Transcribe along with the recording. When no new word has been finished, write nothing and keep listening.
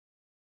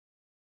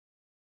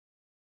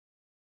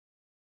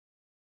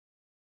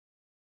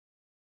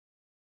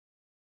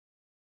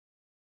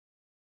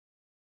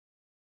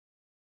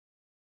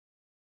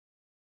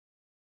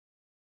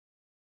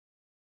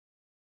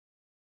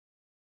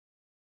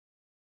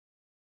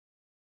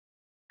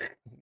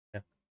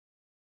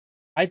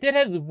I did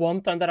have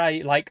one time that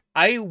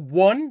I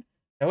won.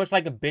 There was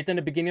like a bit in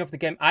the beginning of the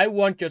game. I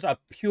won just a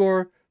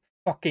pure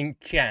fucking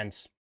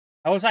chance.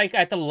 I was like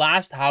at the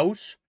last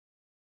house.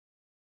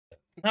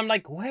 And I'm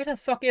like, where the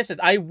fuck is it?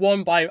 I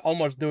won by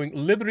almost doing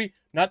literally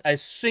not a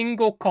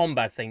single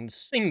combat thing.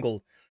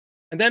 Single.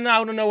 And then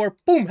out of nowhere,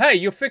 boom, hey,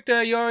 you picked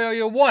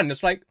your one.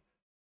 It's like,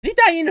 did he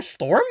die in a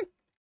storm?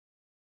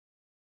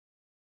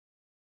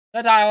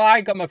 That's how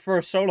I got my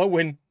first solo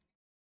win.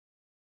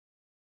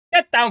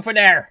 Get down from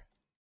there!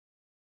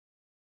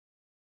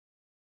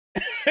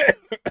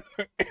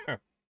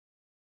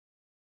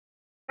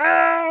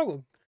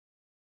 Ow!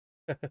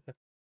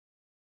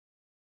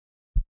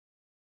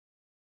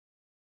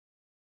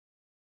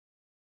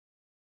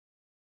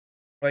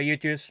 What you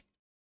choose?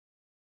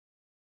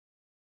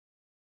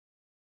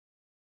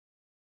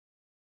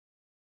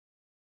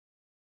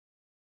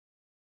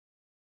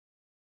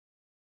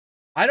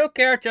 I don't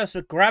care, just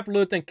grab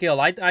loot and kill.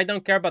 I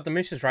don't care about the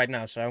missions right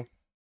now, so.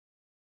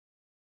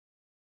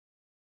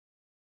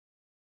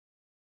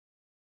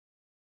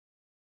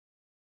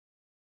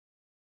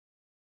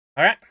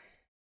 Alright.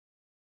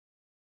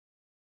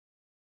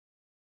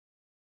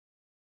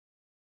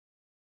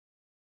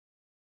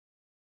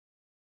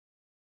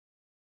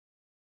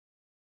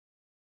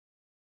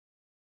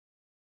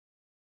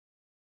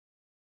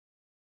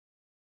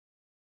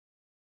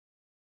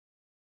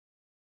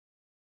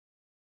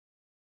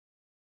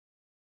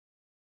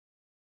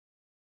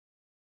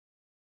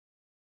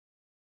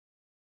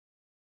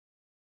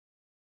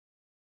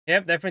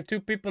 Yep, definitely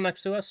two people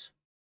next to us.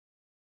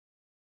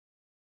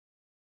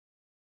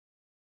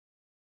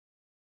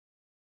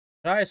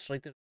 Precisely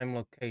the same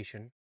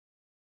location.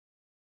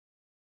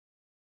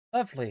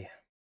 Lovely.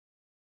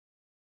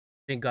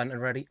 Big gun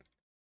ready.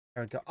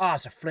 There we go. Ah,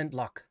 it's a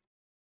flintlock.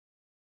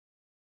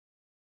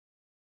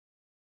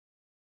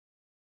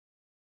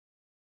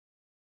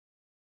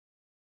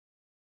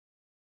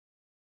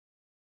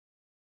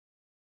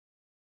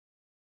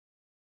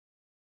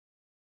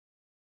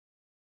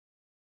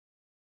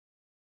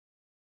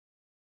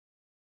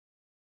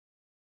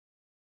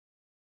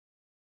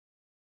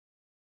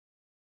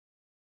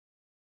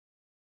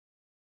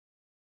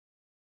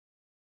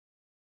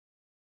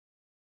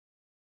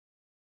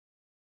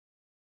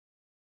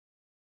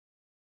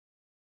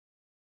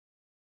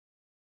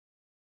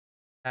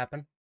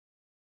 Happen.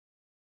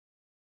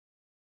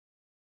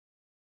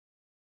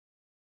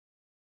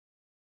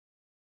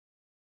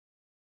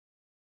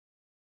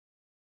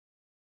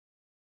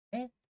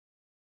 Eh?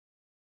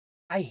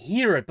 I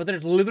hear it, but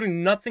there's literally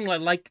nothing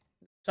like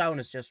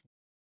sound. Is just.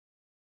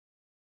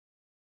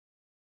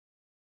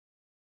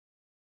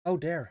 Oh,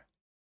 there.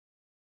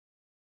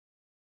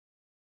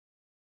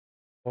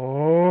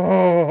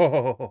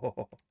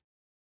 Oh.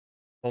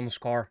 On the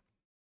scar.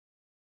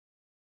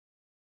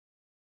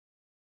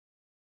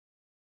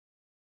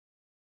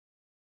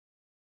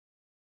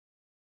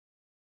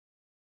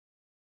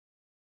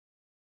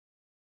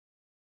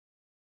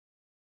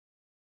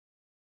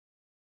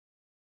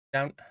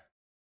 Down.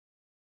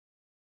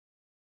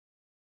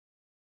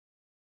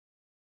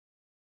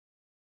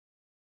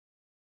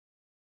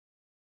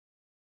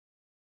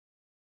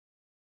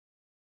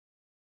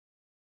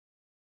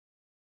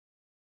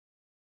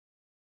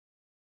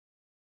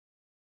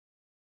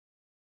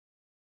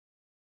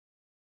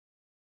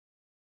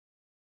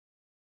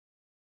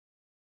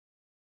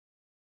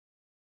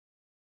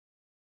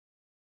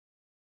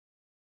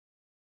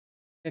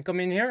 Can you come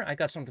in here? I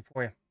got something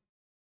for you.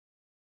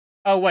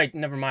 Oh, wait,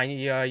 never mind.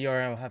 You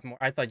have more.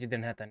 I thought you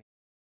didn't have any.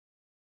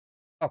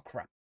 Oh,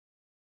 crap.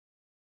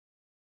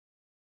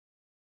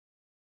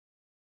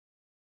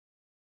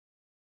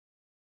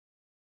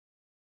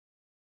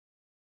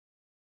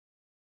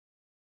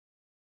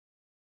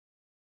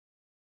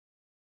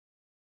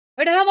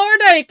 Where the hell are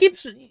they? It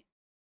keeps.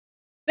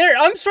 There,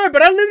 I'm sorry,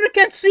 but I literally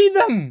can't see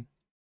them.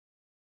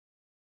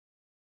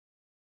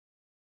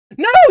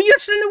 No, you're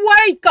in the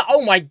way.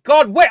 Oh my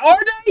god, where are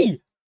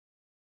they?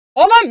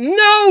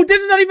 No,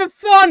 this is not even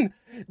fun.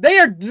 They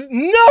are.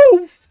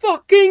 No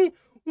fucking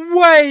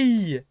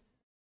way.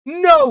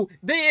 No,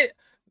 they.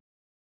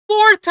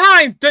 4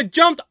 times they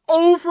jumped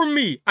over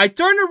me. I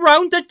turned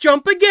around, they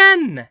jump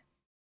again.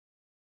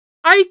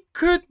 I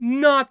could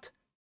not.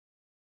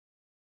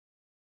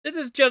 This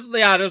is just,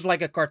 yeah, there's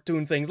like a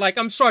cartoon thing. Like,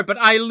 I'm sorry, but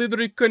I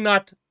literally could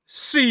not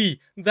see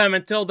them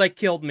until they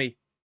killed me.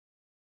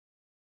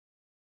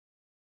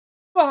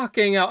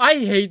 Fucking hell, I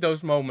hate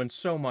those moments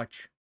so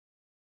much.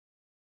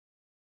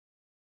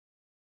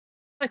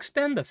 Like,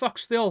 stand the fuck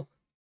still.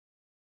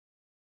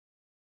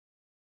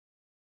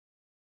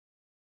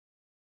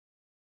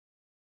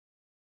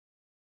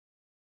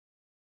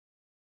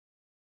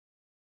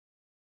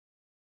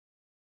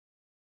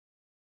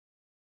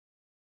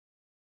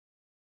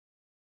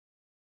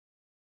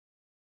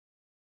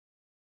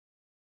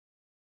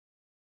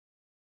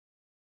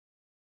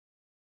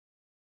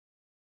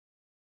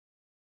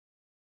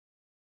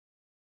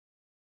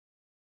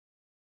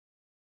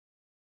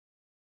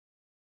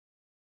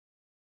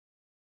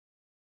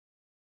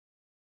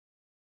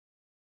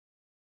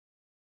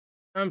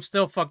 I'm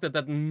still fucked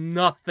that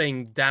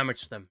nothing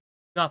damaged them.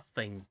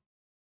 Nothing.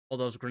 All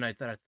those grenades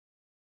that I...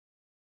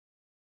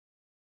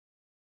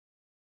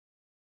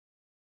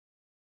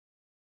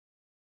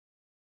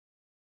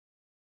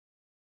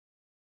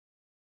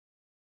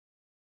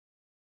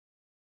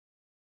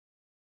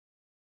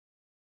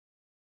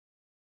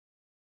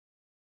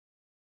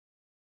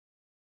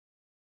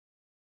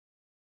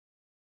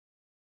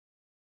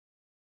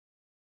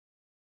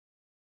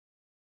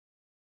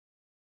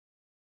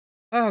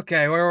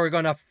 Okay, where are we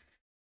gonna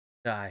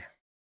die?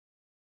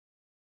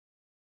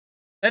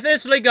 Let's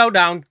instantly go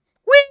down.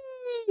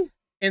 Whee!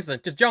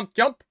 Instant. Just jump,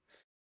 jump.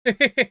 Go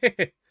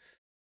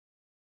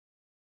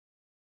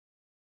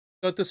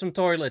to some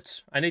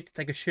toilets. I need to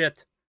take a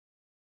shit.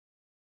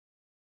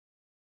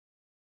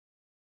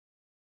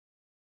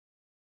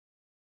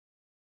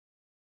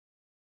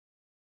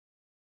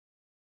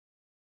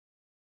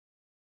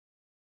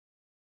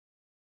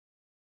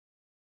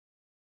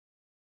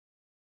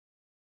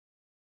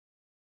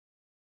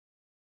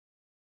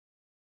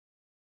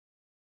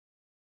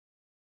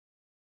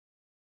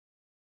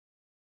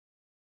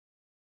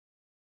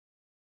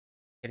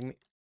 Kidding me?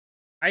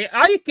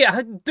 I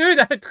can't do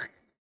that.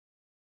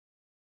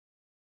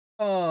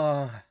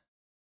 Oh.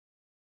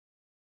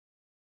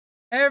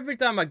 Every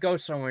time I go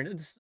somewhere,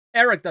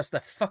 Eric does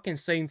the fucking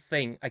same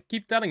thing. I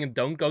keep telling him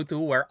don't go to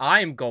where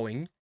I'm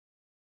going.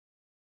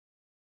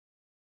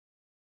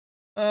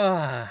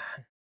 Borrow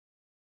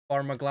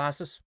my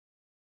glasses.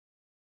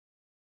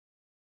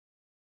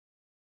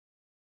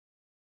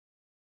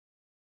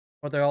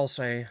 What they all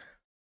say.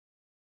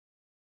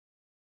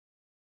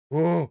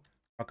 Whoa,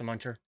 rocket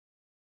launcher.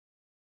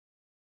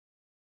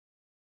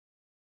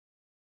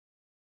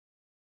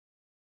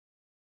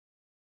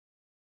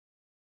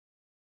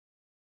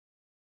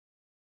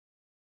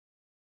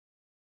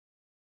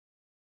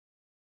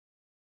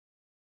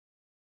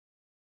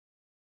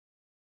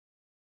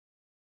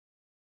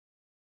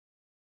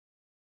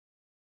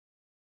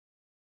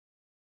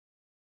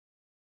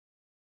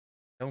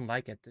 Don't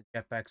like it, the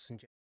jetpacks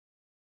and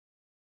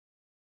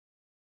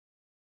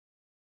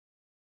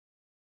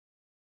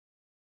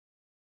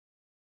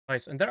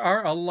nice, and there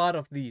are a lot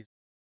of these.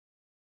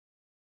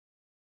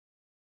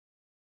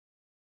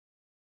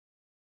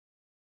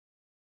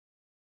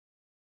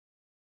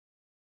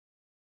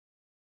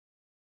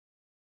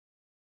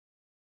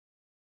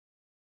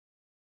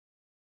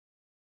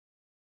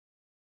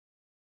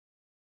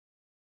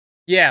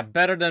 Yeah,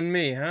 better than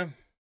me, huh?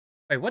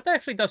 Wait, what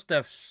actually does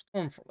the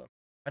storm for?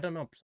 I don't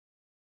know.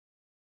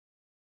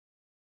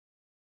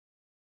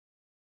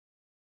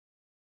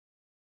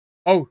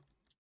 Oh.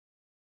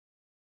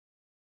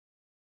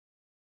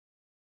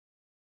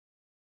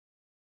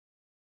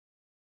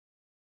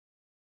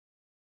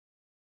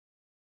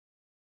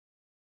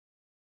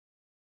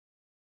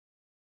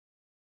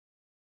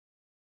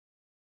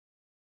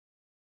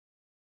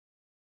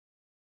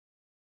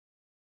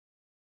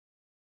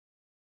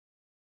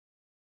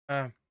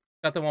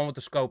 Got the one with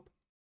the scope.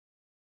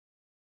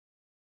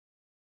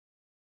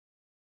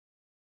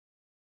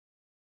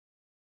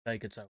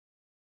 Take it so.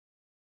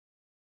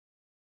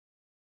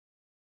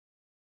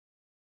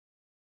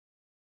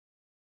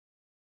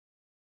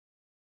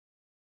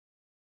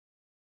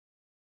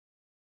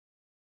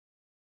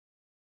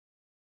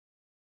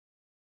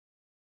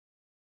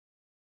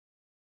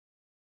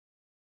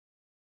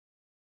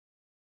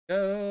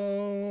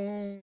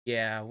 Go.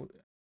 Yeah.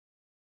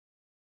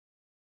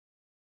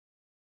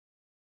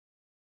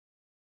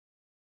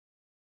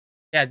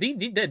 Yeah,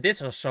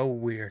 this is so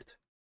weird.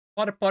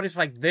 Water potties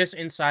like this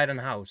inside an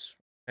house.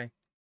 Okay.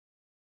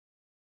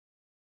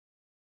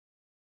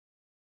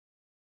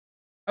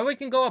 Oh, we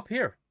can go up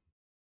here.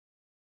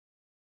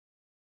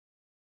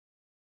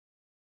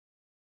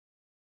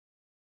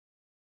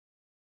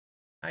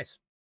 Nice.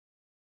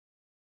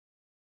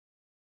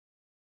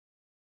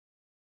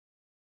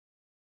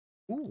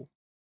 Ooh.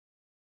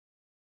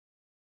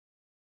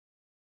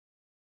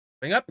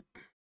 Bring up.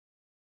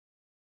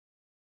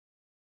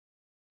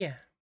 Yeah.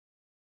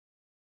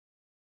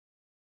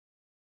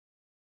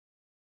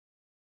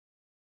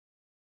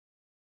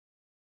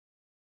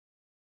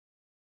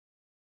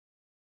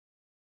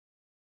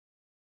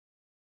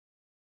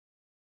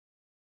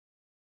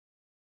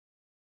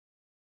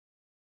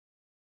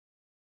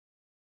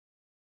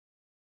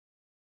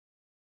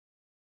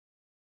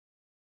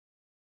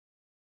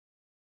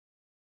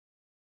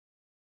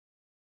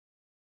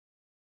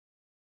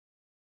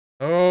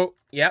 Oh,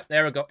 yep,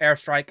 there we go.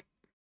 Airstrike.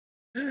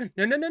 No,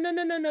 no, no, no,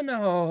 no, no, no,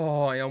 no.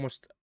 Oh, I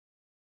almost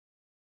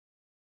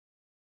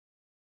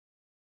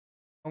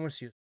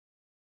used.